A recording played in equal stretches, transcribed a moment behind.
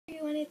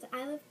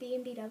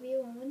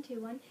B&BW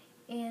 1121,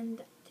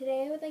 and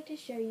today I would like to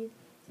show you,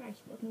 sorry I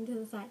keep looking to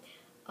the side,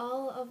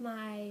 all of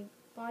my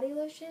body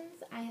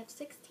lotions. I have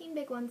 16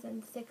 big ones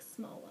and 6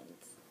 small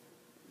ones.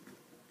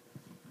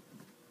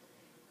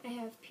 I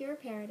have Pure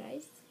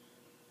Paradise,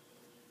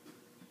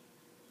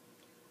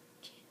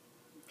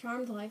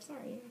 Charmed Life,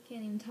 sorry I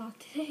can't even talk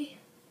today,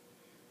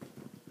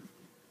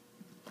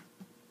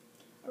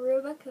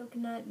 Aruba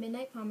Coconut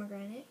Midnight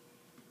Pomegranate,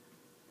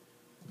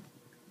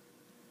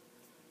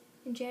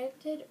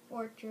 Enchanted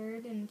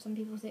Orchard, and some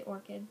people say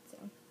Orchid, so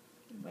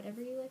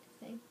whatever you like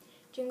to say,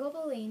 Jingle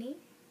Bellini,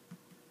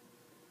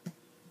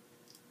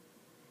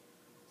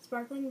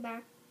 Sparkling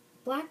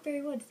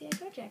Blackberry Wood, see I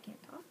told you I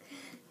can't talk,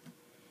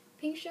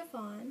 Pink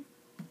Chiffon,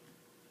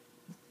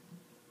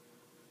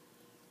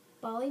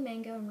 Bali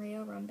Mango, and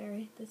Rio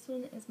Rumberry. This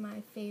one is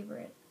my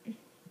favorite.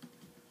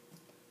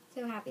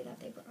 So happy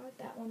that they brought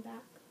that one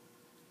back.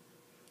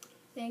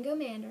 Mango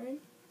Mandarin.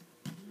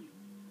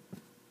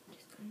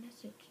 Just got a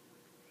message.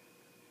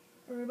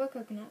 Aruba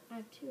Coconut. I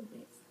have 2 of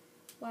these.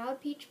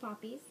 Wild Peach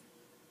Poppies.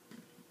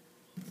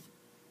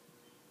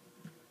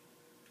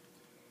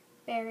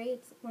 Berry.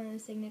 It's one of the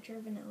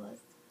signature vanillas.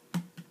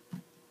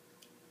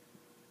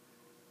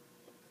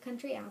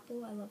 Country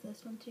Apple. I love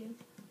this one too.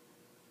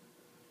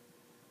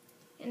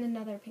 And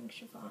another Pink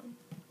Chiffon.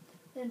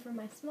 Then for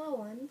my small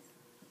ones,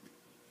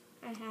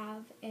 I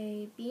have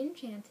a Be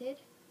Enchanted,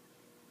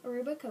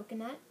 Aruba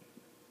Coconut.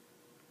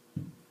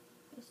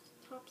 This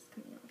top's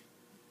coming off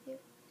here.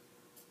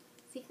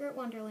 Secret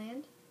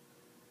Wonderland,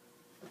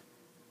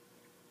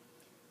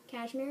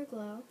 Cashmere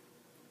Glow,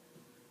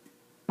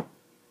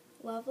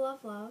 Love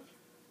Love Love,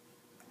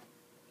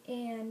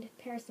 and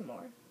Paris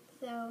Amour.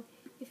 So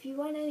if you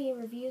want any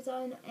reviews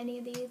on any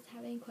of these,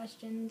 have any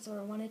questions,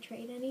 or want to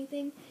trade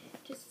anything,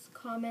 just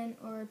comment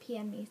or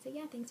PM me. So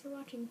yeah, thanks for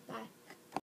watching. Bye.